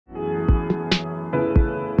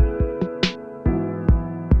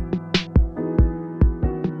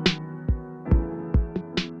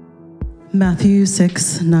Matthew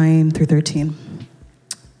 6, 9 through 13.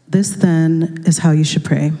 This then is how you should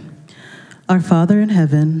pray. Our Father in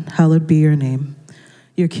heaven, hallowed be your name.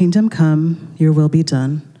 Your kingdom come, your will be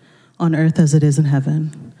done, on earth as it is in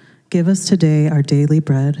heaven. Give us today our daily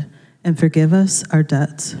bread, and forgive us our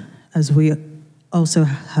debts, as we also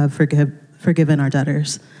have forgiven our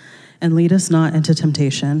debtors. And lead us not into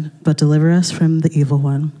temptation, but deliver us from the evil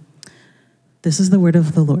one. This is the word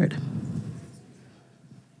of the Lord.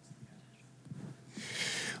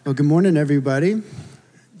 Well, good morning, everybody.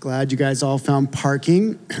 Glad you guys all found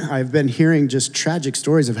parking. I've been hearing just tragic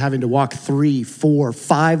stories of having to walk 3, 4,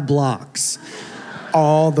 5 blocks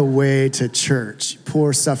all the way to church.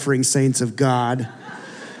 Poor suffering saints of God.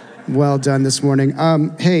 Well done this morning.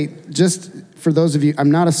 Hey, just for those of you, I'm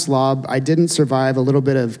not a slob. I didn't survive a little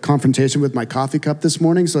bit of confrontation with my coffee cup this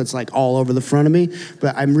morning, so it's like all over the front of me.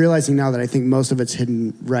 But I'm realizing now that I think most of it's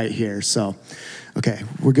hidden right here. So, okay,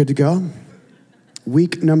 we're good to go.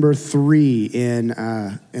 Week number 3 in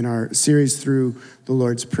our series through the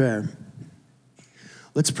Lord's Prayer.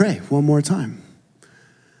 Let's pray one more time.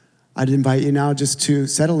 I'd invite you now just to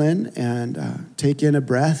settle in and take in a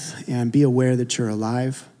breath and be aware that you're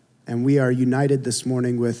alive. And we are united this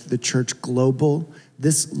morning with the church global,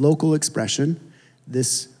 this local expression,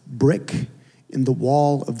 this brick in the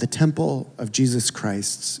wall of the temple of Jesus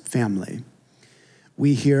Christ's family.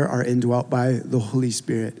 We here are indwelt by the Holy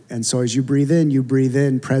Spirit. And so as you breathe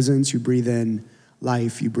in presence, you breathe in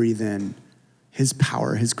life, you breathe in his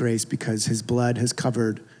power, his grace, because his blood has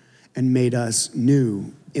covered and made us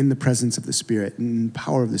new in the presence of the Spirit, in the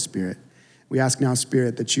power of the Spirit. We ask now,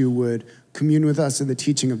 Spirit, that you would commune with us in the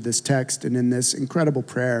teaching of this text and in this incredible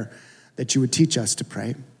prayer, that you would teach us to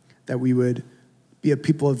pray, that we would be a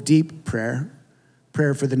people of deep prayer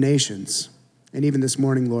for the nations. And even this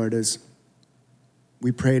morning, Lord, as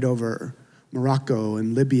we prayed over Morocco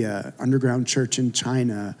and Libya, underground church in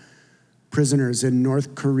China, prisoners in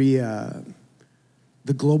North Korea,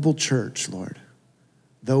 the global church, Lord.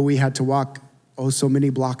 Though we had to walk so many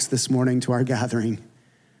blocks this morning to our gathering,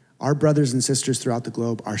 our brothers and sisters throughout the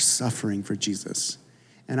globe are suffering for Jesus.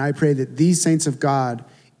 And I pray that these saints of God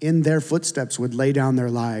in their footsteps would lay down their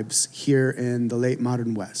lives here in the late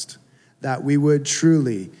modern West, that we would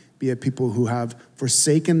truly be a people who have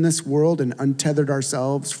forsaken this world and untethered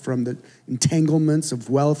ourselves from the entanglements of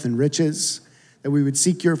wealth and riches, that we would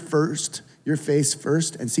seek your face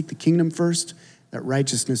first, and seek the kingdom first, that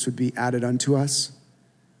righteousness would be added unto us.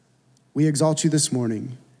 We exalt you this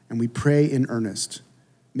morning, and we pray in earnest.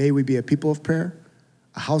 May we be a people of prayer,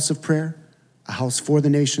 a house for the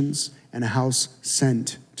nations, and a house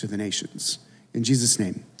sent to the nations. In Jesus'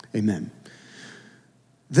 name, amen.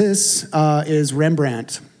 This is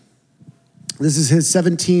Rembrandt. This is his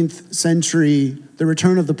 17th century, The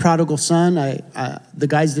Return of the Prodigal Son. The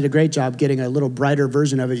guys did a great job getting a little brighter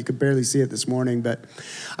version of it. You could barely see it this morning, but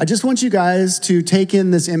I just want you guys to take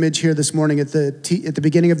in this image here this morning at the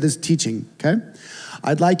beginning of this teaching, okay?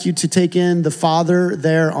 I'd like you to take in the Father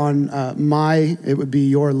there on it would be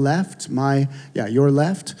your left, your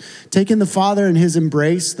left. Take in the Father in his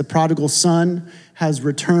embrace. The prodigal son has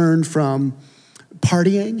returned from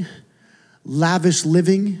partying, lavish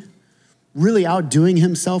living, really outdoing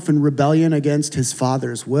himself in rebellion against his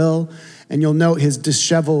father's will. And you'll note his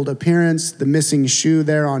disheveled appearance, the missing shoe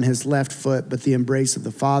there on his left foot, but the embrace of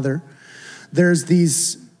the father. There's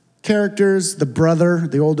these characters,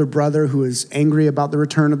 the older brother who is angry about the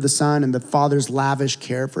return of the son and the father's lavish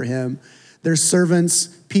care for him. There's servants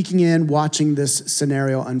peeking in, watching this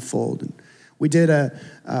scenario unfold. We did a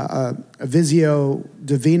Visio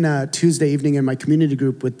Divina Tuesday evening in my community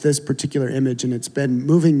group with this particular image, and it's been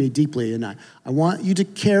moving me deeply. And I want you to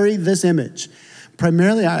carry this image.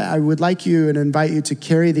 Primarily, I would like you and invite you to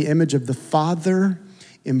carry the image of the father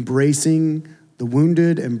embracing the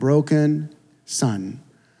wounded and broken son,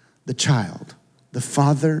 the child. The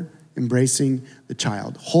father embracing the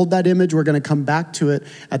child. Hold that image. We're going to come back to it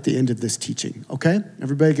at the end of this teaching. Okay?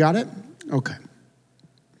 Everybody got it? Okay.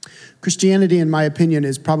 Christianity, in my opinion,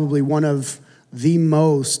 is probably one of the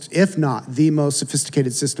most, if not the most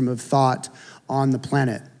sophisticated system of thought on the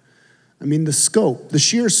planet. I mean, the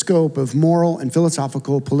sheer scope of moral and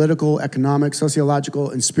philosophical, political, economic, sociological,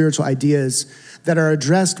 and spiritual ideas that are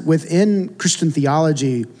addressed within Christian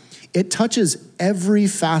theology, it touches every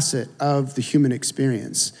facet of the human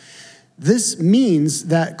experience. This means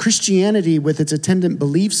that Christianity, with its attendant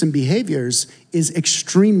beliefs and behaviors, is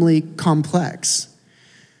extremely complex.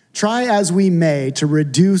 Try as we may to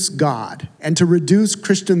reduce God and to reduce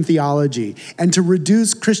Christian theology and to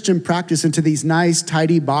reduce Christian practice into these nice,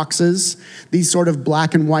 tidy boxes, these sort of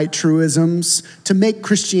black and white truisms, to make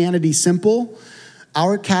Christianity simple,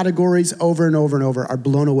 Our categories over and over and over are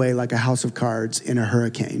blown away like a house of cards in a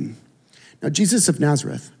hurricane. Now, Jesus of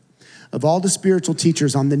Nazareth, of all the spiritual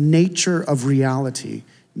teachers on the nature of reality,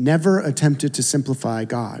 never attempted to simplify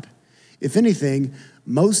God. If anything,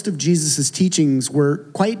 most of Jesus' teachings were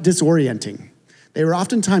quite disorienting. They were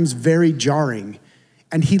oftentimes very jarring,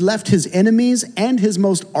 and he left his enemies and his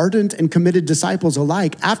most ardent and committed disciples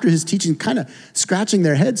alike after his teaching kind of scratching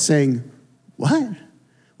their heads saying, what?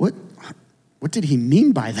 What did he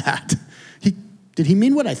mean by that? Did he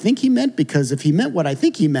mean what I think he meant? Because if he meant what I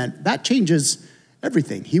think he meant, that changes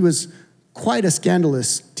everything. He was quite a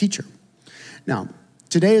scandalous teacher. Now,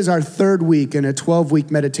 today is our third week in a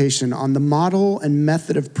 12-week meditation on the model and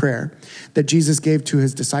method of prayer that Jesus gave to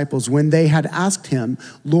his disciples when they had asked him,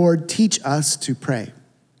 Lord, teach us to pray.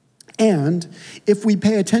 And if we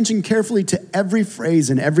pay attention carefully to every phrase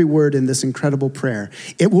and every word in this incredible prayer,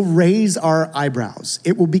 it will raise our eyebrows.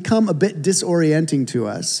 It will become a bit disorienting to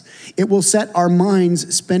us. It will set our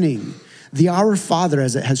minds spinning. The Our Father,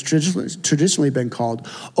 as it has traditionally been called,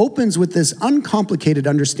 opens with this uncomplicated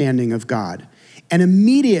understanding of God and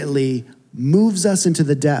immediately moves us into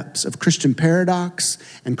the depths of Christian paradox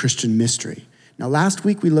and Christian mystery. Now, last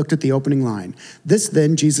week we looked at the opening line. This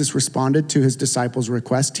then, Jesus responded to his disciples'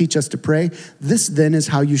 request, teach us to pray. This then is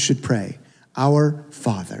how you should pray, Our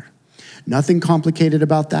Father. Nothing complicated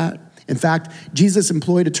about that. In fact, Jesus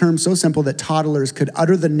employed a term so simple that toddlers could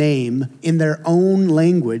utter the name in their own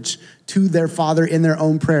language to their Father in their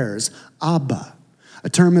own prayers, Abba, a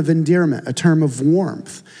term of endearment, a term of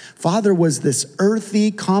warmth. Father was this earthy,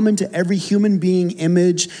 common to every human being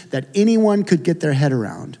image that anyone could get their head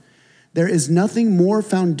around. There is nothing more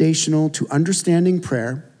foundational to understanding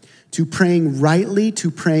prayer, to praying rightly,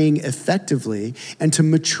 to praying effectively, and to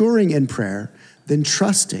maturing in prayer than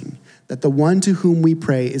trusting that the one to whom we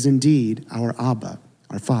pray is indeed our Abba,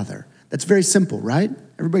 our Father. That's very simple, right?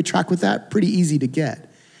 Everybody track with that? Pretty easy to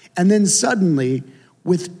get. And then suddenly,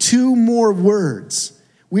 with two more words,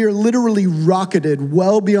 we are literally rocketed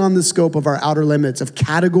well beyond the scope of our outer limits of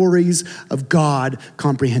categories of God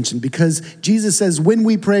comprehension. Because Jesus says when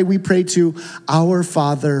we pray to our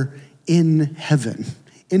Father in heaven.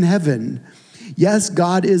 In heaven. Yes,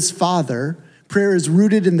 God is Father. Prayer is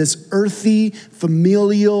rooted in this earthy,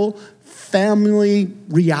 familial, family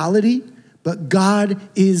reality. But God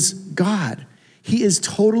is God. He is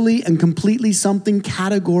totally and completely something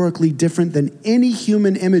categorically different than any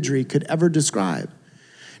human imagery could ever describe.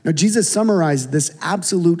 Now, Jesus summarized this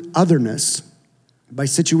absolute otherness by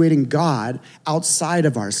situating God outside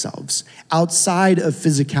of ourselves, outside of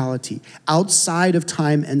physicality, outside of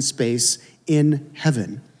time and space in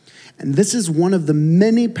heaven. And this is one of the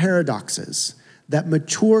many paradoxes that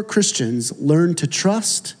mature Christians learn to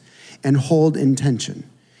trust and hold in tension.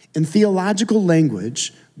 In theological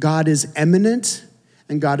language, God is eminent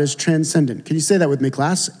and God is transcendent. Can you say that with me,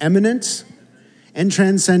 class? Eminent and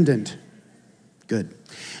transcendent. Good.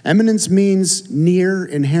 Eminence means near,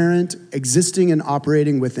 inherent, existing and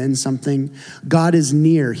operating within something. God is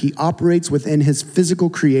near. He operates within his physical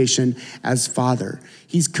creation as Father.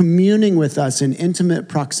 He's communing with us in intimate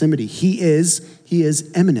proximity. He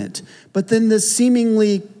is eminent. But then the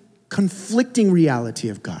seemingly conflicting reality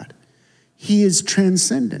of God, he is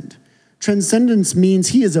transcendent. Transcendence means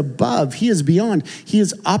he is above, he is beyond. He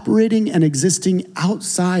is operating and existing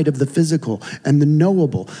outside of the physical and the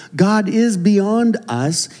knowable. God is beyond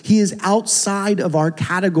us. He is outside of our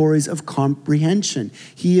categories of comprehension.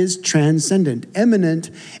 He is transcendent,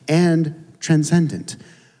 eminent, and transcendent.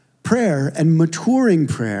 Prayer and maturing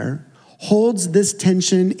prayer holds this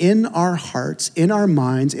tension in our hearts, in our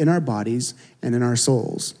minds, in our bodies, and in our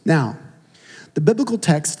souls. Now, the biblical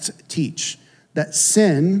texts teach that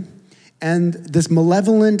sin and this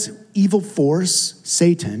malevolent evil force,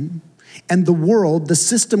 Satan, and the world, the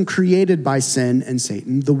system created by sin and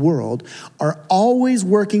Satan, the world, are always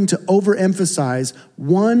working to overemphasize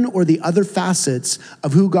one or the other facets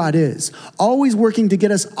of who God is, always working to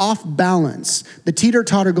get us off balance, the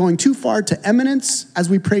teeter-totter going too far to eminence as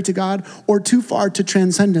we pray to God or too far to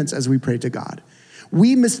transcendence as we pray to God.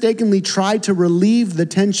 We mistakenly try to relieve the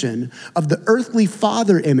tension of the earthly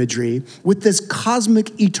father imagery with this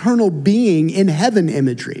cosmic eternal being in heaven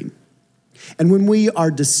imagery. And when we are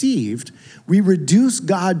deceived, we reduce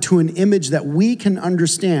God to an image that we can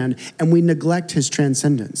understand and we neglect his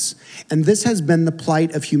transcendence. And this has been the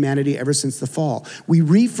plight of humanity ever since the fall. We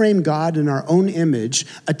reframe God in our own image,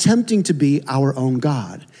 attempting to be our own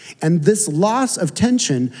God. And this loss of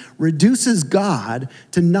tension reduces God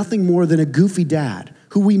to nothing more than a goofy dad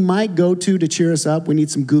who we might go to cheer us up. We need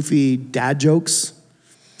some goofy dad jokes.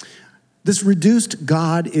 This reduced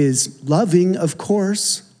God is loving, of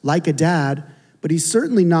course, like a dad, but he's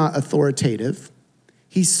certainly not authoritative.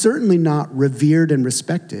 He's certainly not revered and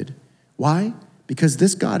respected. Why? Because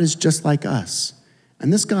this God is just like us.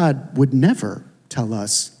 And this God would never tell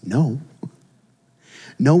us no.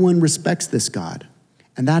 No one respects this God.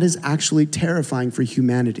 And that is actually terrifying for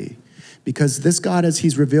humanity, because this God, as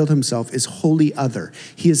he's revealed himself, is wholly other.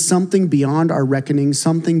 He is something beyond our reckoning,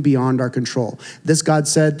 something beyond our control. This God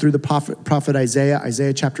said through the prophet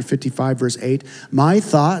Isaiah chapter 55, verse 8, "My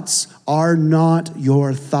thoughts are not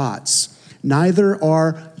your thoughts, neither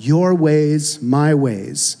are your ways my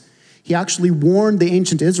ways." He actually warned the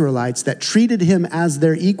ancient Israelites that treated him as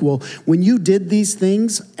their equal. When you did these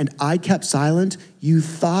things and I kept silent, you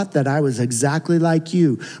thought that I was exactly like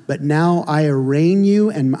you. But now I arraign you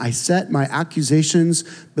and I set my accusations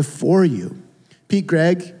before you. Pete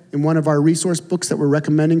Gregg, in one of our resource books that we're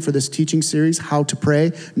recommending for this teaching series, How to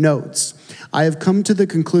Pray, notes, "I have come to the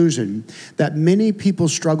conclusion that many people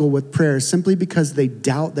struggle with prayer simply because they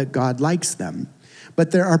doubt that God likes them.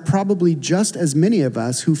 But there are probably just as many of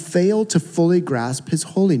us who fail to fully grasp his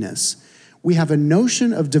holiness. We have a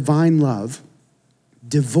notion of divine love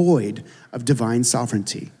devoid of divine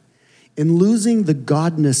sovereignty. In losing the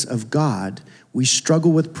godness of God, we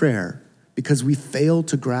struggle with prayer because we fail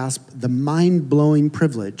to grasp the mind-blowing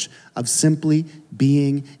privilege of simply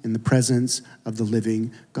being in the presence of the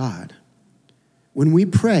living God. When we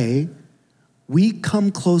pray, we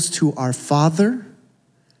come close to our Father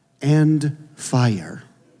and fire.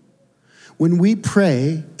 When we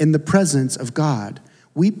pray in the presence of God,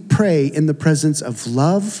 we pray in the presence of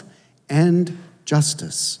love and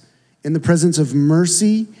justice, in the presence of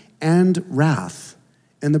mercy and wrath,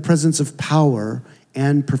 in the presence of power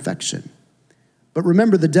and perfection. But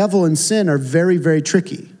remember, the devil and sin are very, very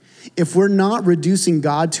tricky. If we're not reducing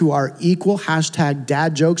God to our equal, hashtag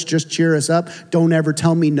dad jokes, just cheer us up, don't ever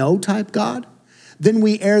tell me no type God, then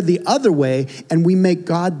we err the other way and we make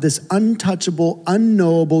God this untouchable,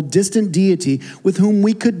 unknowable, distant deity with whom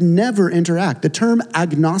we could never interact. The term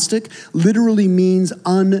agnostic literally means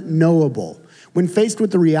unknowable. When faced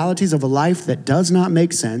with the realities of a life that does not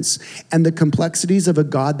make sense and the complexities of a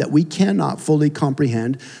God that we cannot fully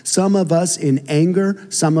comprehend, some of us in anger,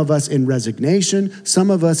 some of us in resignation, some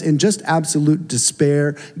of us in just absolute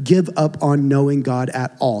despair, give up on knowing God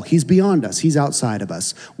at all. He's beyond us. He's outside of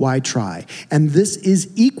us. Why try? And this is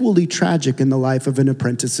equally tragic in the life of an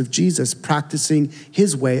apprentice of Jesus, practicing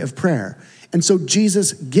his way of prayer. And so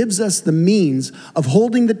Jesus gives us the means of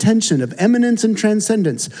holding the tension of eminence and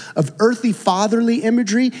transcendence, of earthy fatherly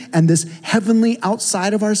imagery and this heavenly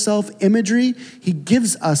outside of ourself imagery. He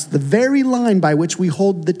gives us the very line by which we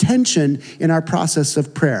hold the tension in our process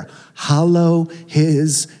of prayer. Hallow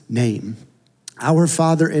his name. Our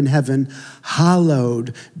Father in heaven,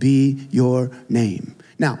 hallowed be your name.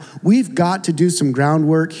 Now, we've got to do some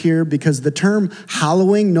groundwork here because the term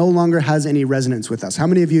hallowing no longer has any resonance with us. How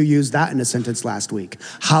many of you used that in a sentence last week?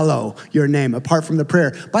 Hallow your name, apart from the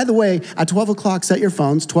prayer. By the way, at 12 o'clock, set your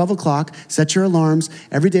phones, 12 o'clock, set your alarms.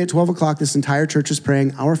 Every day at 12 o'clock, this entire church is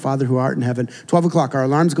praying, Our Father who art in heaven. 12 o'clock, our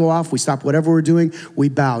alarms go off, we stop whatever we're doing, we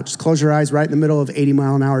bow. Just close your eyes right in the middle of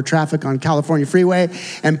 80-mile-an-hour traffic on California freeway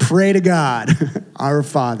and pray to God, our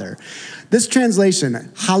Father. This translation,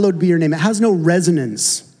 hallowed be your name, it has no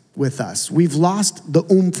resonance with us. We've lost the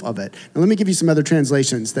oomph of it. Now let me give you some other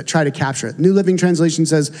translations that try to capture it. New Living Translation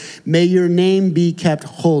says, may your name be kept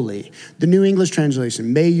holy. The New English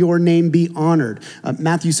Translation, may your name be honored.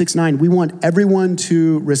 Matthew 6:9, we want everyone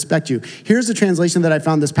to respect you. Here's a translation that I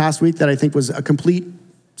found this past week that I think was a complete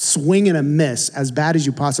swing and a miss, as bad as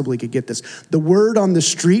you possibly could get this. The Word on the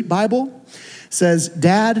Street Bible says,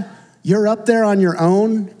 Dad, you're up there on your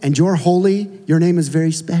own and you're holy. Your name is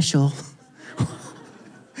very special.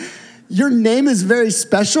 Your name is very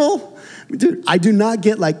special? Dude, I do not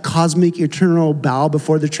get like cosmic eternal bow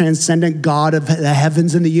before the transcendent God of the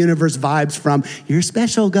heavens and the universe vibes from, you're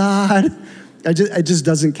special, God. It just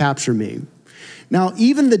doesn't capture me. Now,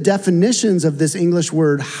 even the definitions of this English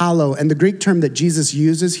word hallow and the Greek term that Jesus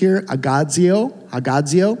uses here, agazio,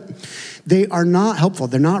 they are not helpful.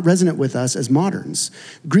 They're not resonant with us as moderns.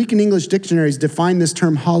 Greek and English dictionaries define this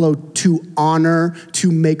term hallow to honor,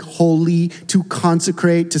 to make holy, to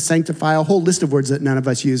consecrate, to sanctify, a whole list of words that none of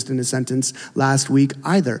us used in a sentence last week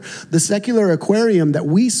either. The secular aquarium that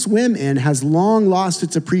we swim in has long lost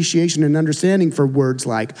its appreciation and understanding for words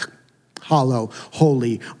like hallow,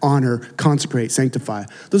 holy, honor, consecrate, sanctify.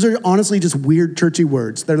 Those are honestly just weird churchy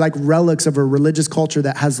words. They're like relics of a religious culture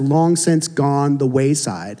that has long since gone the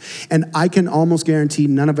wayside. And I can almost guarantee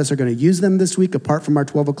none of us are going to use them this week apart from our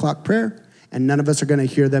 12 o'clock prayer, and none of us are going to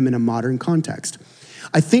hear them in a modern context.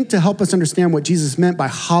 I think to help us understand what Jesus meant by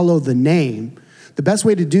hallow the name, The best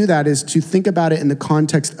way to do that is to think about it in the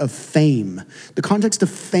context of fame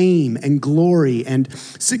and glory and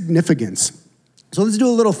significance. So let's do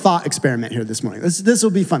a little thought experiment here this morning. This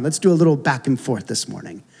will be fun. Let's do a little back and forth this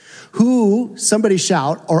morning. Somebody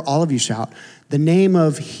shout, or all of you shout, the name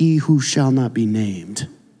of he who shall not be named.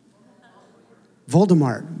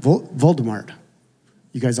 Voldemort. Voldemort.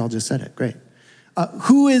 You guys all just said it. Great.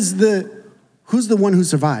 Who's the one who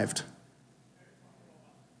survived?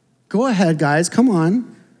 Go ahead, guys. Come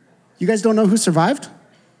on. You guys don't know who survived?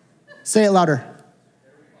 Say it louder.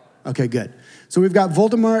 Okay, good. So we've got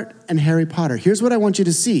Voldemort and Harry Potter. Here's what I want you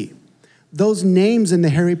to see. Those names in the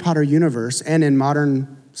Harry Potter universe and in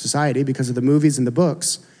modern society, because of the movies and the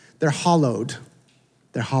books, they're hallowed.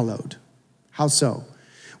 They're hallowed. How so?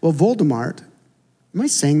 Well, Voldemort, am I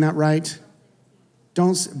saying that right?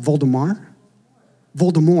 Voldemort,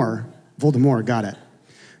 got it.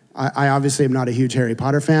 I obviously am not a huge Harry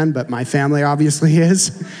Potter fan, but my family obviously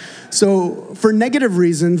is. So for negative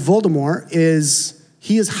reasons, Voldemort is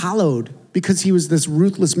hallowed because he was this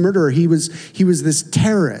ruthless murderer. He was this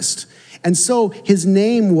terrorist. And so his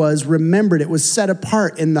name was remembered. It was set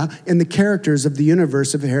apart in the characters of the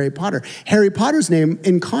universe of Harry Potter. Harry Potter's name,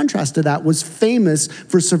 in contrast to that, was famous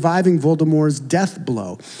for surviving Voldemort's death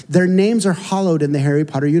blow. Their names are hallowed in the Harry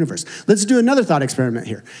Potter universe. Let's do another thought experiment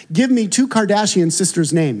here. Give me 2 Kardashian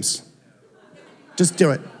sisters' names. Just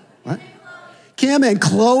do it. What? Kim and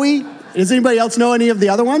Chloe. Does anybody else know any of the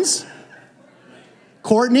other ones?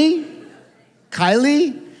 Courtney?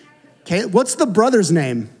 Kylie? What's the brother's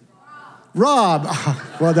name? Rob.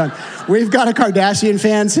 Oh, well done. We've got a Kardashian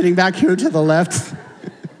fan sitting back here to the left.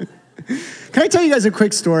 Can I tell you guys a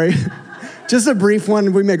quick story? Just a brief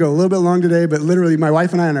one. We may go a little bit long today, but literally my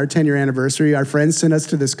wife and I on our 10-year anniversary, our friends sent us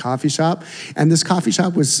to this coffee shop, and this coffee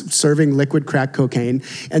shop was serving liquid crack cocaine.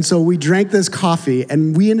 And so we drank this coffee,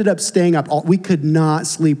 and we ended up staying up. We could not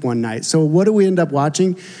sleep one night. So what did we end up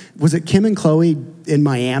watching? Was it Kim and Chloe in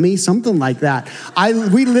Miami? Something like that.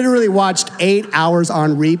 We literally watched 8 hours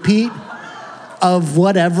on repeat of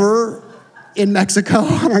whatever in Mexico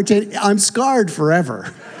on our I'm scarred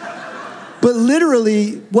forever. But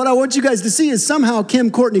literally, what I want you guys to see is somehow Kim,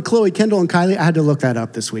 Courtney, Chloe, Kendall, and Kylie, I had to look that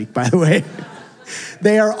up this week, by the way.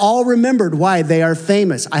 They are all remembered. Why? They are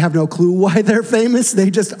famous. I have no clue why they're famous. They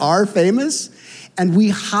just are famous. And we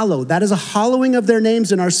hallow. That is a hallowing of their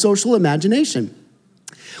names in our social imagination.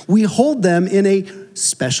 We hold them in a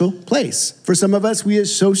special place. For some of us, we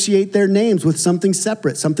associate their names with something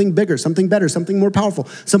separate, something bigger, something better, something more powerful,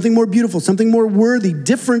 something more beautiful, something more worthy,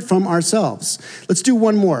 different from ourselves. Let's do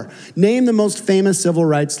one more. Name the most famous civil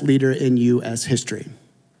rights leader in U.S. history.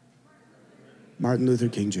 Martin Luther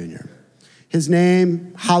King Jr. His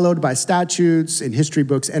name hallowed by statutes in history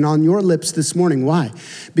books and on your lips this morning. Why?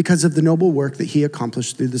 Because of the noble work that he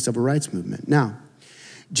accomplished through the civil rights movement. Now,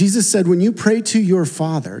 Jesus said, when you pray to your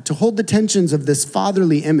Father, to hold the tensions of this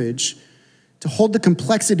fatherly image, to hold the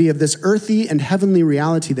complexity of this earthy and heavenly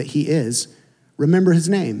reality that he is, remember his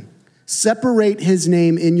name. Separate his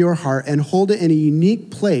name in your heart and hold it in a unique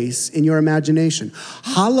place in your imagination.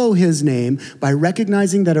 Hallow his name by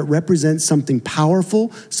recognizing that it represents something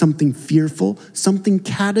powerful, something fearful, something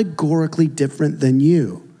categorically different than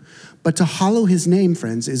you. But to hallow his name,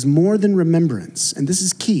 friends, is more than remembrance, and this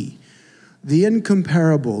is key. The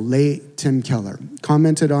incomparable late Tim Keller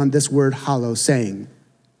commented on this word hallow, saying,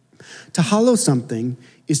 to hallow something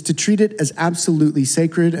is to treat it as absolutely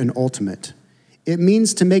sacred and ultimate. It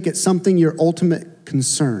means to make it something your ultimate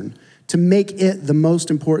concern, to make it the most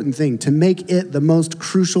important thing, to make it the most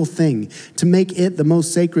crucial thing, to make it the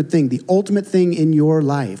most sacred thing, the ultimate thing in your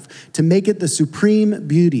life, to make it the supreme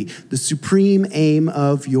beauty, the supreme aim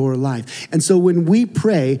of your life. And so when we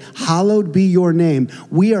pray, hallowed be your name,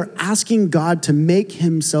 we are asking God to make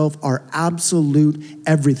himself our absolute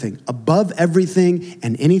everything, above everything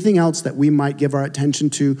and anything else that we might give our attention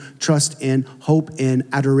to, trust in, hope in,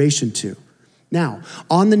 adoration to. Now,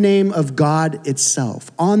 on the name of God itself,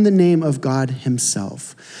 on the name of God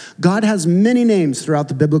himself. God has many names throughout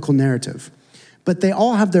the biblical narrative, but they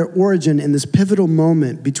all have their origin in this pivotal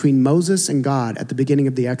moment between Moses and God at the beginning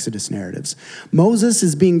of the Exodus narratives. Moses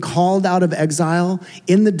is being called out of exile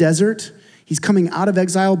in the desert. He's coming out of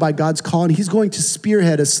exile by God's call, and he's going to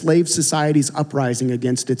spearhead a slave society's uprising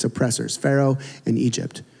against its oppressors, Pharaoh and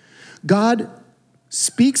Egypt. God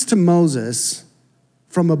speaks to Moses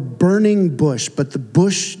from a burning bush, but the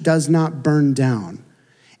bush does not burn down.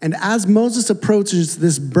 And as Moses approaches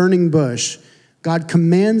this burning bush, God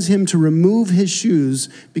commands him to remove his shoes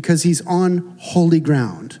because he's on holy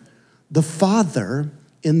ground. The Father,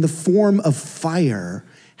 in the form of fire,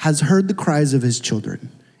 has heard the cries of his children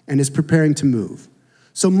and is preparing to move.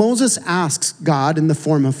 So Moses asks God in the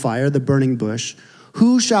form of fire, the burning bush,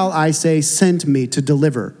 who shall I say sent me to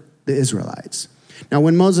deliver the Israelites? Now,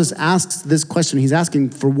 when Moses asks this question, he's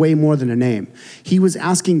asking for way more than a name. He was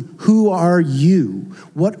asking, who are you?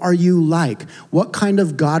 What are you like? What kind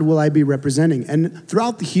of God will I be representing? And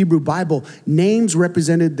throughout the Hebrew Bible, names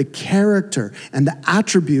represented the character and the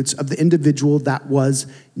attributes of the individual that was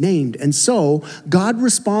named. And so God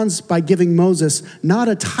responds by giving Moses not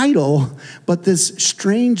a title, but this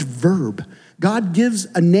strange verb. God gives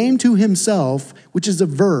a name to himself, which is a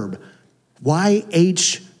verb,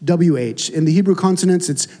 YHWH. In the Hebrew consonants,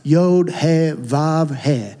 it's Yod, He, Vav,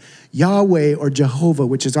 He. Yahweh or Jehovah,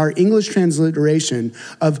 which is our English transliteration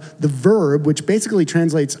of the verb, which basically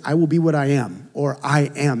translates, I will be what I am, or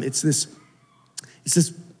I am. It's this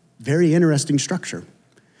very interesting structure.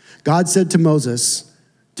 God said to Moses,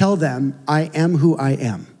 tell them, I am who I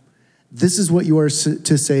am. This is what you are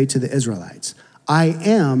to say to the Israelites. I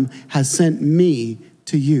am has sent me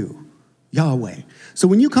to you, Yahweh. So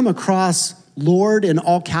when you come across Lord in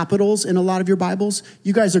all capitals in a lot of your Bibles,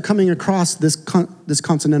 you guys are coming across this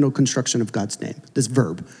consonantal construction of God's name, this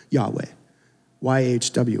verb, Yahweh,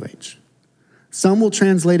 YHWH. Some will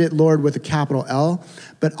translate it Lord with a capital L,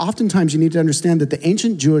 but oftentimes you need to understand that the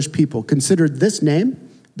ancient Jewish people considered this name,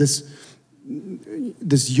 this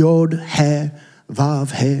Yod, He,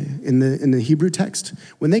 Vav, He in the Hebrew text.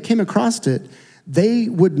 When they came across it, they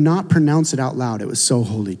would not pronounce it out loud. It was so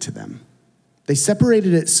holy to them. They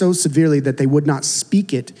separated it so severely that they would not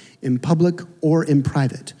speak it in public or in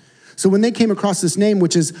private. So when they came across this name,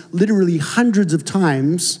 which is literally hundreds of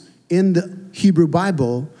times in the Hebrew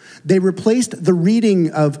Bible, they replaced the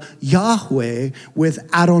reading of Yahweh with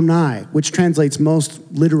Adonai, which translates most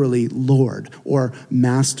literally Lord or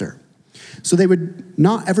Master. So they would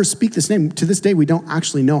not ever speak this name. To this day, we don't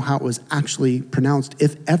actually know how it was actually pronounced,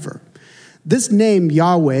 if ever. This name,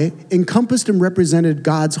 Yahweh, encompassed and represented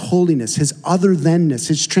God's holiness, his other-thanness,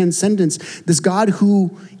 his transcendence, this God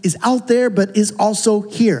who is out there but is also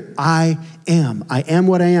here. I am. I am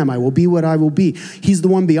what I am. I will be what I will be. He's the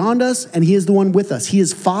one beyond us, and he is the one with us. He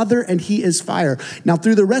is Father, and he is fire. Now,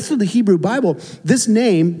 through the rest of the Hebrew Bible, this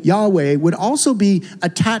name, Yahweh, would also be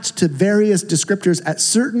attached to various descriptors at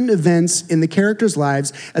certain events in the characters'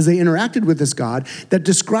 lives as they interacted with this God that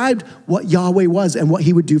described what Yahweh was and what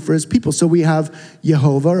he would do for his people. So we have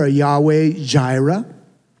Jehovah or Yahweh Jireh.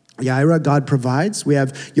 Jireh, God provides. We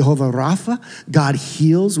have Jehovah Rapha, God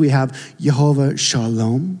heals. We have Jehovah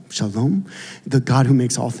Shalom, the God who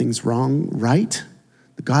makes all things wrong right.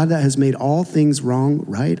 The God that has made all things wrong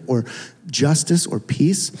right, or justice or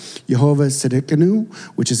peace. Jehovah Tzidkenu,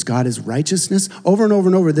 which is God is righteousness. Over and over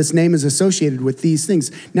and over, this name is associated with these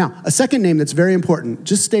things. Now, a second name that's very important.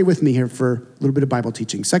 Just stay with me here for a little bit of Bible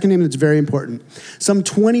teaching. Second name that's very important. Some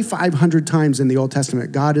 2,500 times in the Old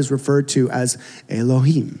Testament, God is referred to as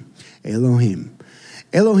Elohim. Elohim.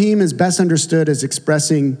 Elohim is best understood as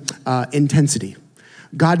expressing intensity.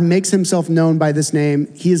 God makes himself known by this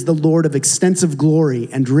name. He is the Lord of extensive glory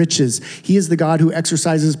and riches. He is the God who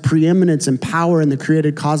exercises preeminence and power in the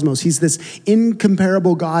created cosmos. He's this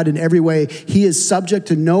incomparable God in every way. He is subject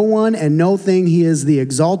to no one and no thing. He is the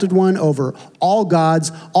exalted one over all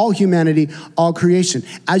gods, all humanity, all creation.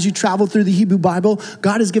 As you travel through the Hebrew Bible,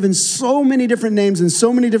 God has given so many different names and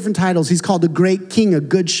so many different titles. He's called a great king, a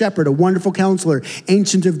good shepherd, a wonderful counselor,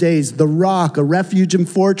 ancient of days, the rock, a refuge and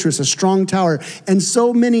fortress, a strong tower, and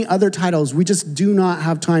so many other titles. We just do not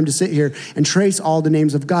have time to sit here and trace all the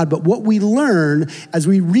names of God. But what we learn as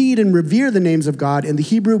we read and revere the names of God in the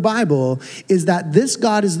Hebrew Bible is that this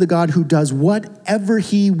God is the God who does whatever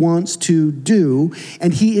he wants to do,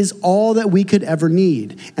 and he is all that we could ever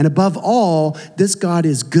need. And above all, this God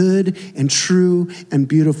is good and true and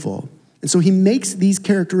beautiful. And so he makes these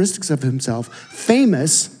characteristics of himself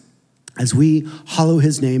famous as we hallow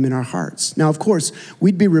his name in our hearts. Now, of course,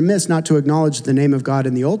 we'd be remiss not to acknowledge the name of God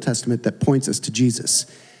in the Old Testament that points us to Jesus.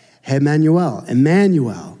 Emmanuel,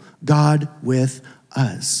 God with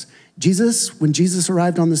us. Jesus, when Jesus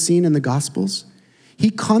arrived on the scene in the Gospels, he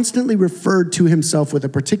constantly referred to himself with a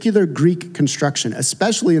particular Greek construction,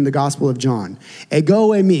 especially in the Gospel of John. Ego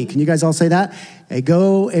eimi. Can you guys all say that?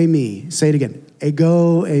 Ego eimi. Say it again.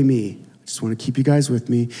 Ego eimi. Just want to keep you guys with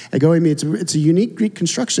me. Ego eimi. It's a unique Greek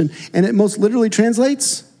construction, and it most literally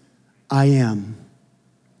translates, I am.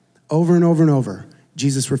 Over and over and over,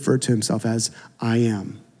 Jesus referred to himself as I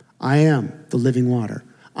am. I am the living water.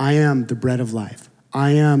 I am the bread of life.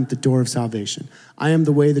 I am the door of salvation. I am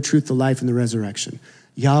the way, the truth, the life, and the resurrection.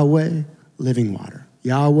 Yahweh, living water.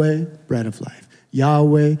 Yahweh, bread of life.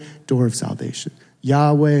 Yahweh, door of salvation.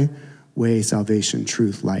 Yahweh, way, salvation,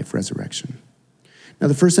 truth, life, resurrection. Now,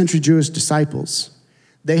 the first century Jewish disciples,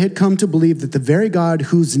 They had come to believe that the very God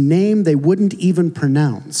whose name they wouldn't even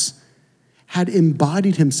pronounce had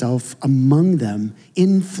embodied himself among them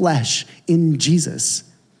in flesh, in Jesus.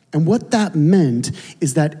 And what that meant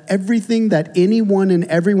is that everything that anyone and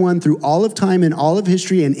everyone through all of time and all of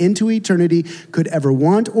history and into eternity could ever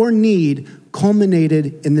want or need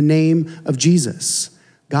culminated in the name of Jesus.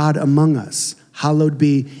 God among us, hallowed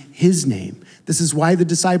be his name. This is why the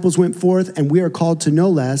disciples went forth, and we are called to no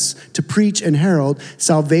less, to preach and herald.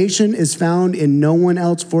 Salvation is found in no one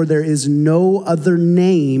else, for there is no other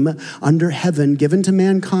name under heaven given to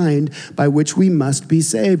mankind by which we must be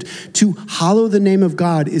saved. To hallow the name of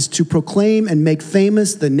God is to proclaim and make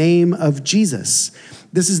famous the name of Jesus.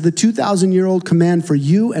 This is the 2,000-year-old command for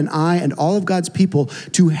you and I and all of God's people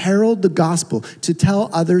to herald the gospel, to tell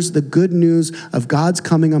others the good news of God's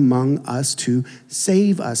coming among us to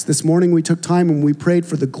save us. This morning we took time and we prayed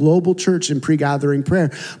for the global church in pre-gathering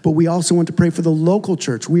prayer, but we also want to pray for the local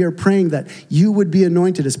church. We are praying that you would be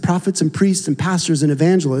anointed as prophets and priests and pastors and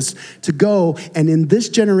evangelists to go and in this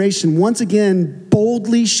generation once again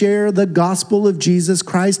boldly share the gospel of Jesus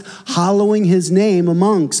Christ, hallowing his name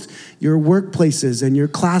amongst your workplaces and your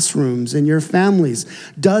classrooms and your families.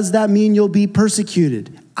 Does that mean you'll be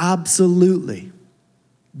persecuted? Absolutely.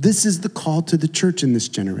 This is the call to the church in this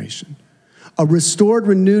generation. A restored,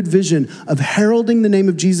 renewed vision of heralding the name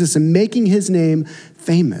of Jesus and making his name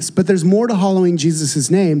famous. But there's more to hallowing Jesus'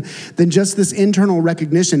 name than just this internal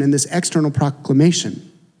recognition and this external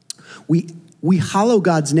proclamation. We hallow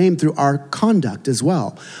God's name through our conduct as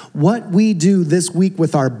well. What we do this week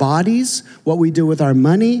with our bodies, what we do with our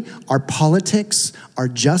money, our politics, our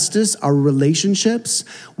justice, our relationships,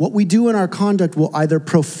 what we do in our conduct will either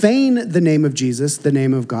profane the name of Jesus, the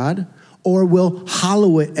name of God, or will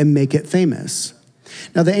hallow it and make it famous.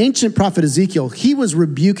 Now, the ancient prophet Ezekiel, he was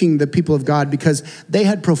rebuking the people of God because they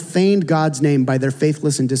had profaned God's name by their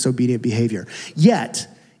faithless and disobedient behavior. Yet,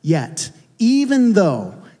 even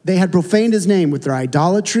though they had profaned his name with their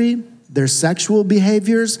idolatry, their sexual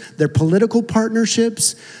behaviors, their political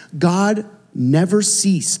partnerships, God never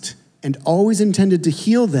ceased and always intended to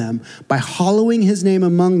heal them by hallowing his name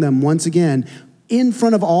among them once again in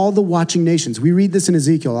front of all the watching nations. We read this in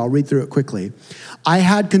Ezekiel. I'll read through it quickly. I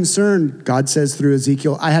had concern, God says through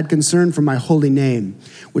Ezekiel, I had concern for my holy name,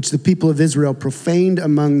 which the people of Israel profaned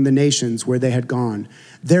among the nations where they had gone.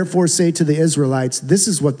 Therefore say to the Israelites, this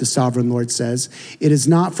is what the sovereign Lord says. It is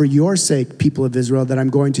not for your sake, people of Israel, that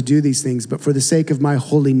I'm going to do these things, but for the sake of my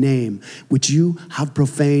holy name, which you have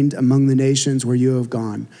profaned among the nations where you have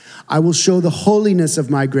gone. I will show the holiness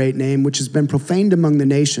of my great name, which has been profaned among the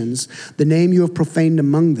nations, the name you have profaned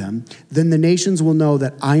among them. Then the nations will know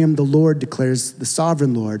that I am the Lord, declares the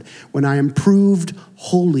sovereign Lord, when I am proved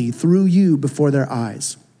holy through you before their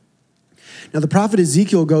eyes. Now, the prophet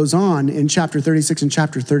Ezekiel goes on in chapter 36 and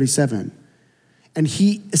chapter 37, and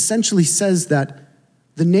he essentially says that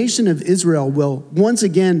the nation of Israel will once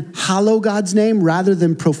again hallow God's name rather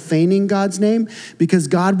than profaning God's name, because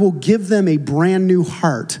God will give them a brand new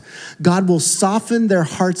heart. God will soften their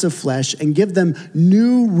hearts of flesh and give them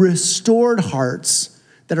new restored hearts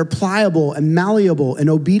that are pliable and malleable and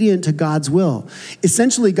obedient to God's will.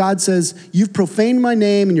 Essentially, God says, you've profaned my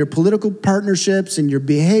name in your political partnerships and your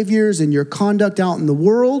behaviors and your conduct out in the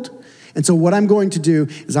world. And so what I'm going to do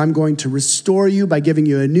is I'm going to restore you by giving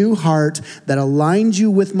you a new heart that aligns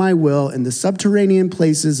you with my will in the subterranean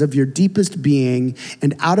places of your deepest being.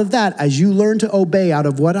 And out of that, as you learn to obey out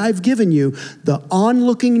of what I've given you, the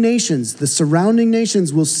onlooking nations, the surrounding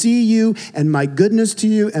nations will see you and my goodness to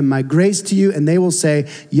you and my grace to you, and they will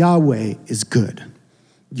say, Yahweh is good.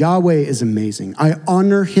 Yahweh is amazing. I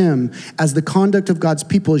honor him as the conduct of God's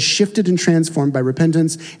people is shifted and transformed by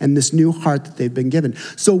repentance and this new heart that they've been given.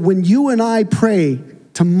 So when you and I pray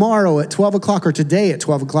tomorrow at 12 o'clock, or today at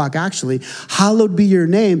 12 o'clock actually, hallowed be your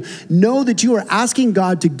name, know that you are asking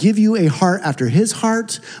God to give you a heart after his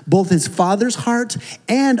heart, both his Father's heart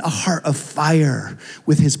and a heart of fire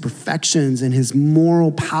with his perfections and his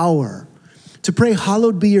moral power. To pray,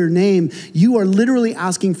 hallowed be your name, you are literally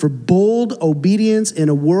asking for bold obedience in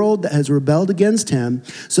a world that has rebelled against him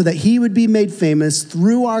so that he would be made famous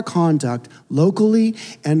through our conduct locally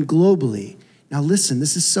and globally. Now listen,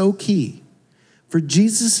 this is so key. For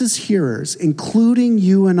Jesus' hearers, including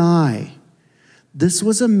you and I, this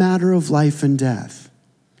was a matter of life and death.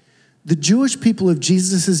 The Jewish people of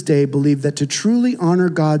Jesus' day believed that to truly honor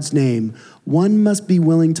God's name, one must be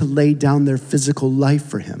willing to lay down their physical life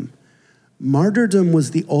for him. Martyrdom was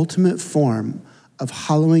the ultimate form of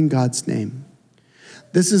hallowing God's name.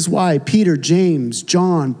 This is why Peter, James,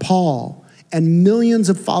 John, Paul, And millions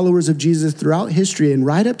of followers of Jesus throughout history and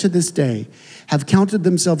right up to this day have counted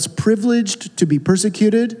themselves privileged to be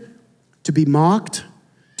persecuted, to be mocked,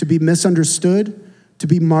 to be misunderstood, to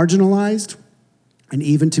be marginalized, and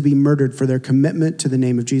even to be murdered for their commitment to the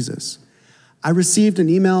name of Jesus. I received an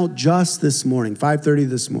email just this morning, 5:30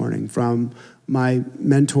 this morning, from my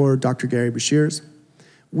mentor, Dr. Gary Bashirs.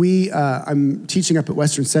 I'm teaching up at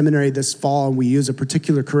Western Seminary this fall, and we use a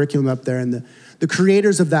particular curriculum up there, and the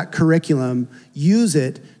creators of that curriculum use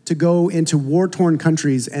it to go into war-torn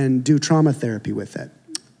countries and do trauma therapy with it.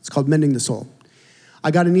 It's called Mending the Soul. I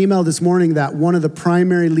got an email this morning that one of the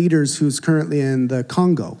primary leaders who's currently in the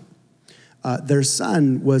Congo, their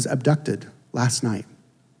son was abducted last night.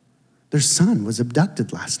 Their son was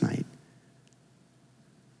abducted last night.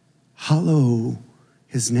 Hallow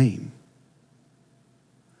his name.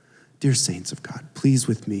 Dear saints of God, please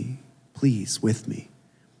with me,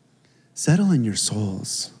 settle in your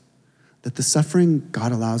souls that the suffering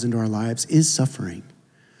God allows into our lives is suffering.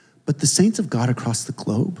 But the saints of God across the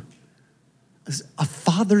globe, a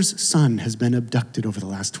father's son has been abducted over the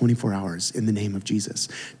last 24 hours in the name of Jesus,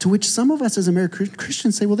 to which some of us as American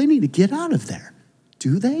Christians say, well, they need to get out of there.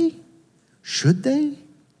 Do they? Should they?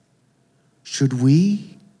 Should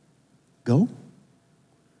we go?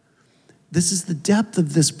 This is the depth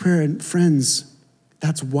of this prayer, and friends,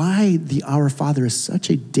 that's why the Our Father is such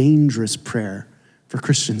a dangerous prayer for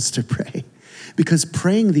Christians to pray. Because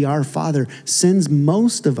praying the Our Father sends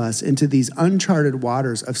most of us into these uncharted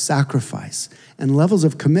waters of sacrifice and levels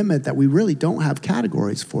of commitment that we really don't have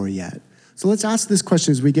categories for yet. So let's ask this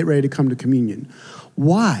question as we get ready to come to communion.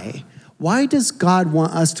 Why? Why does God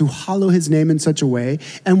want us to hallow his name in such a way?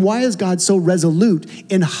 And why is God so resolute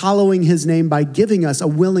in hallowing his name by giving us a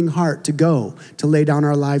willing heart to go, to lay down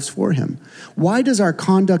our lives for him? Why does our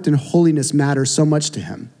conduct and holiness matter so much to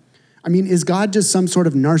him? I mean, is God just some sort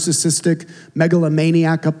of narcissistic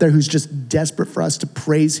megalomaniac up there who's just desperate for us to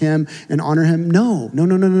praise him and honor him? No.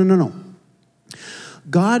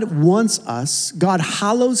 God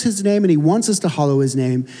hallows his name, and he wants us to hallow his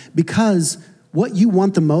name because what you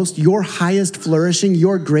want the most, your highest flourishing,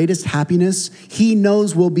 your greatest happiness, he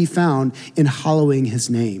knows will be found in hallowing his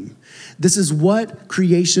name. This is what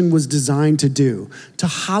creation was designed to do, to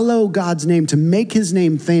hallow God's name, to make his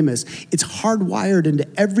name famous. It's hardwired into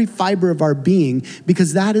every fiber of our being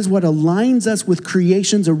because that is what aligns us with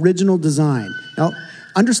creation's original design. Now,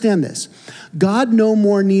 understand this. God no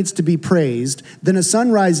more needs to be praised than a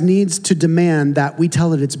sunrise needs to demand that we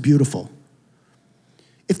tell it it's beautiful.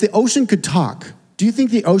 If the ocean could talk, do you think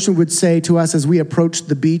the ocean would say to us as we approach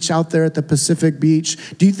the beach out there at the Pacific Beach,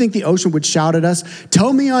 do you think the ocean would shout at us,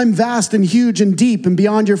 tell me I'm vast and huge and deep and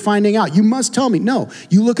beyond your finding out? You must tell me. No,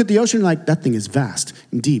 you look at the ocean like, that thing is vast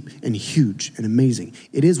and deep and huge and amazing.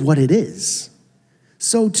 It is what it is.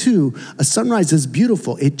 So too, a sunrise is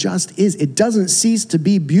beautiful. It just is. It doesn't cease to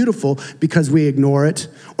be beautiful because we ignore it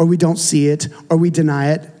or we don't see it or we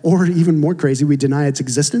deny it, or even more crazy, we deny its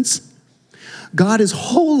existence. God is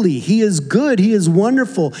holy, he is good, he is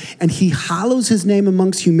wonderful, and he hallows his name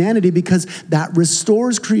amongst humanity because that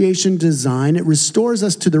restores creation design, it restores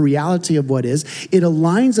us to the reality of what is, it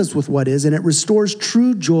aligns us with what is, and it restores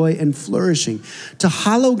true joy and flourishing. To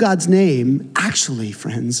hallow God's name, actually,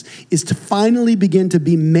 friends, is to finally begin to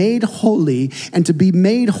be made holy, and to be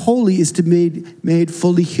made holy is to be made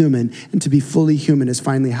fully human, and to be fully human is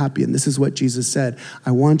finally happy. And this is what Jesus said,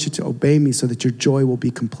 I want you to obey me so that your joy will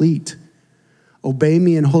be complete. Obey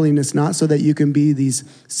me in holiness, not so that you can be these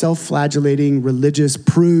self-flagellating religious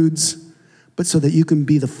prudes, but so that you can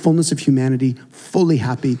be the fullness of humanity, fully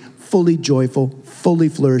happy, fully joyful, fully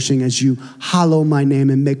flourishing as you hallow my name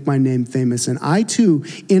and make my name famous. And I too,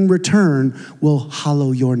 in return, will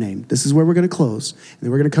hallow your name. This is where we're going to close. And then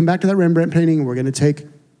we're going to come back to that Rembrandt painting and we're going to take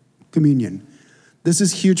communion. This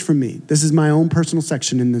is huge for me. This is my own personal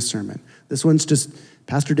section in this sermon. This one's just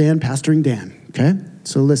Pastor Dan pastoring Dan, okay?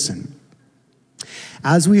 So listen.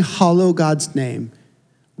 As we hallow God's name,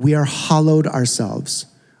 we are hallowed ourselves.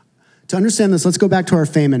 To understand this, let's go back to our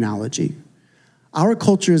fame analogy. Our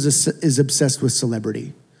culture is obsessed with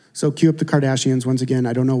celebrity. So cue up the Kardashians once again.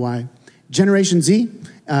 I don't know why. Generation Z,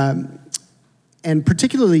 and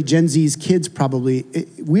particularly Gen Z's kids probably,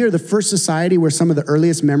 we are the first society where some of the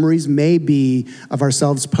earliest memories may be of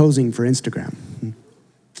ourselves posing for Instagram.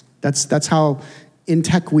 That's how in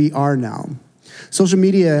tech we are now. Social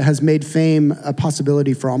media has made fame a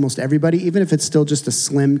possibility for almost everybody, even if it's still just a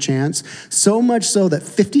slim chance. So much so that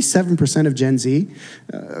 57% of Gen Z,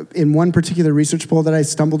 in one particular research poll that I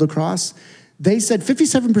stumbled across, they said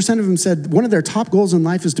 57% of them said one of their top goals in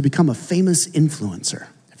life is to become a famous influencer.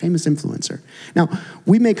 famous influencer. Now,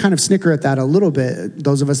 we may kind of snicker at that a little bit,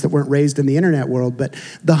 those of us that weren't raised in the internet world, but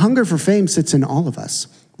the hunger for fame sits in all of us.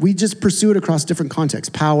 We just pursue it across different contexts: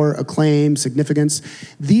 power, acclaim, significance.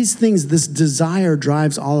 These things, this desire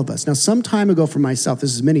drives all of us. Now, some time ago for myself,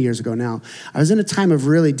 this is many years ago now, I was in a time of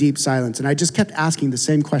really deep silence, and I just kept asking the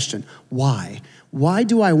same question: why? Why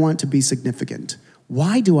do I want to be significant?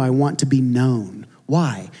 Why do I want to be known?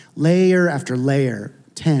 Why? Layer after layer,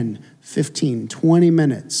 10, 15, 20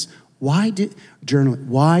 minutes. Why do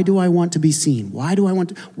I want to be seen? Why do I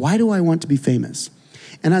want to be famous?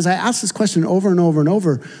 And as I asked this question over and over and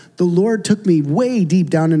over, the Lord took me way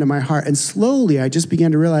deep down into my heart. And slowly I just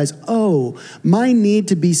began to realize, my need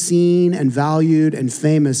to be seen and valued and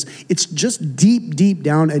famous, it's just deep, deep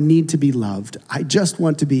down a need to be loved. I just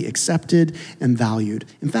want to be accepted and valued.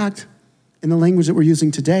 In fact, in the language that we're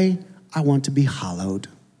using today, I want to be hallowed.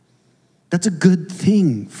 That's a good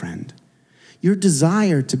thing, friend. Your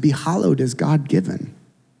desire to be hallowed is God-given.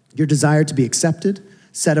 Your desire to be accepted,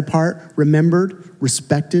 set apart, remembered,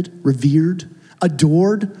 respected, revered,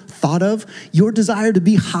 adored, thought of. Your desire to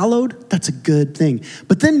be hallowed, that's a good thing.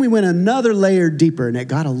 But then we went another layer deeper, and it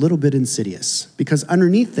got a little bit insidious, because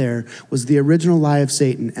underneath there was the original lie of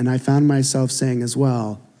Satan, and I found myself saying as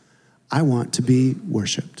well, I want to be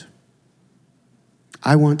worshiped.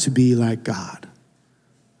 I want to be like God.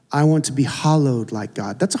 I want to be hallowed like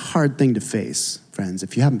God. That's a hard thing to face, friends.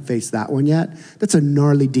 If you haven't faced that one yet, that's a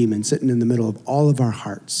gnarly demon sitting in the middle of all of our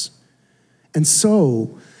hearts. And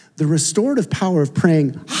so the restorative power of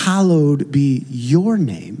praying, hallowed be your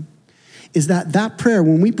name, is that prayer,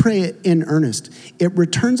 when we pray it in earnest, it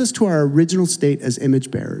returns us to our original state as image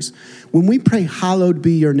bearers. When we pray, hallowed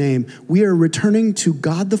be your name, we are returning to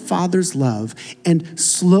God the Father's love, and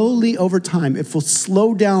slowly over time, if we'll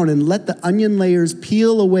slow down and let the onion layers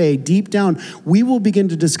peel away deep down, we will begin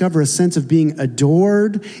to discover a sense of being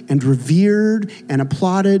adored and revered and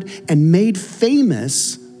applauded and made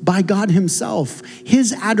famous by God himself.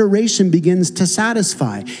 His adoration begins to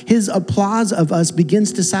satisfy. His applause of us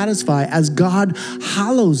begins to satisfy as God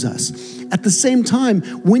hallows us. At the same time,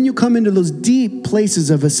 when you come into those deep places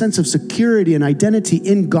of a sense of security and identity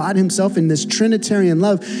in God himself, in this Trinitarian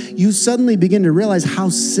love, you suddenly begin to realize how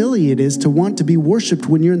silly it is to want to be worshiped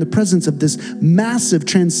when you're in the presence of this massive,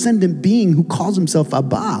 transcendent being who calls himself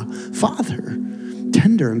Abba, Father,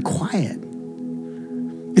 tender and quiet.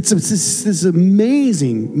 It's this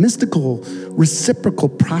amazing, mystical, reciprocal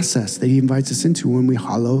process that he invites us into when we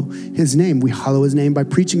hallow his name. We hallow his name by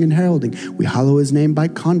preaching and heralding. We hallow his name by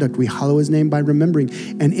conduct. We hallow his name by remembering.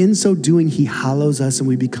 And in so doing, he hallows us and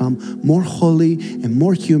we become more holy and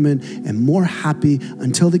more human and more happy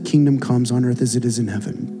until the kingdom comes on earth as it is in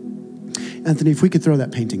heaven. Anthony, if we could throw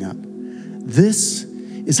that painting up. This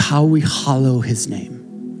is how we hallow his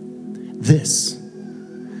name. This.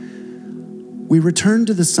 We return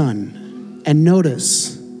to the Son and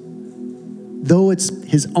notice, though it's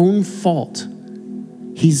his own fault,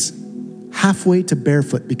 he's halfway to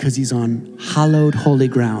barefoot because he's on hallowed holy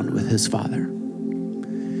ground with his Father.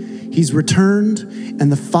 He's returned, and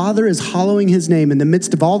the Father is hallowing his name in the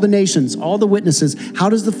midst of all the nations, all the witnesses. How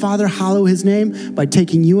does the Father hallow his name? By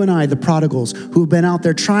taking you and I, the prodigals, who have been out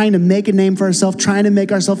there trying to make a name for ourselves, trying to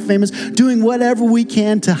make ourselves famous, doing whatever we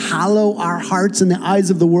can to hallow our hearts in the eyes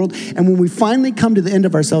of the world. And when we finally come to the end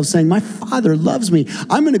of ourselves saying, my Father loves me,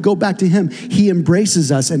 I'm going to go back to him, he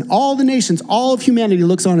embraces us. And all the nations, all of humanity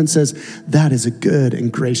looks on and says, that is a good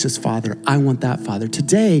and gracious Father. I want that Father.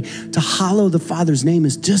 Today, to hallow the Father's name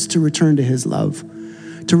is just to return to his love.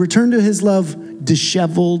 To return to his love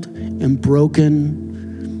disheveled and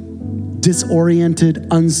broken, disoriented,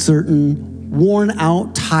 uncertain, worn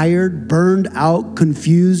out, tired, burned out,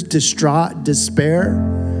 confused, distraught,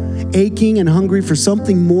 despair, aching and hungry for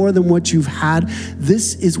something more than what you've had.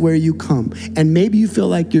 This is where you come. And maybe you feel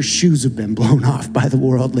like your shoes have been blown off by the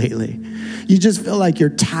world lately. You just feel like you're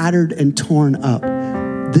tattered and torn up.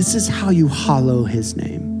 This is how you hallow his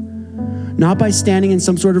name. Not by standing in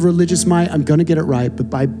some sort of religious might, I'm going to get it right, but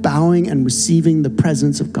by bowing and receiving the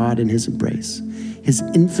presence of God in his embrace, his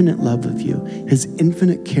infinite love of you, his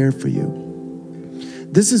infinite care for you.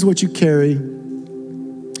 This is what you carry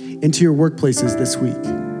into your workplaces this week.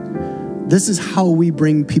 This is how we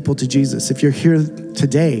bring people to Jesus. If you're here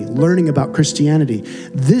today learning about Christianity,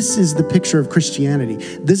 this is the picture of Christianity.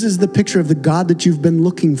 This is the picture of the God that you've been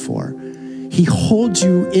looking for. He holds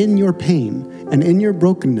you in your pain and in your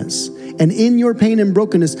brokenness. And in your pain and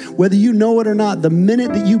brokenness, whether you know it or not, the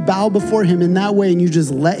minute that you bow before him in that way and you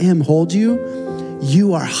just let him hold you,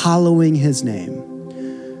 you are hallowing his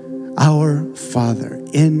name. Our Father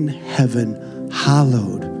in heaven,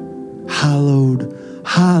 hallowed, hallowed,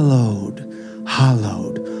 hallowed,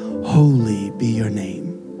 hallowed, Holy be your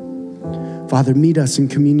name. Father, meet us in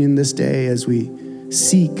communion this day as we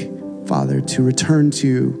seek, Father, to return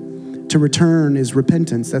to. To return is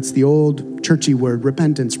repentance. That's the old churchy word,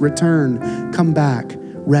 repentance. Return, come back,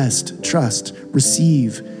 rest, trust,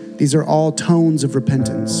 receive. These are all tones of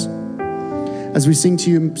repentance. As we sing to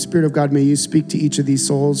you, Spirit of God, may you speak to each of these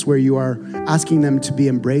souls where you are asking them to be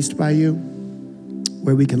embraced by you,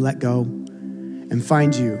 where we can let go and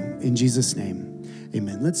find you in Jesus' name.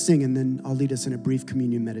 Amen. Let's sing, and then I'll lead us in a brief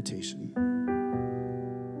communion meditation.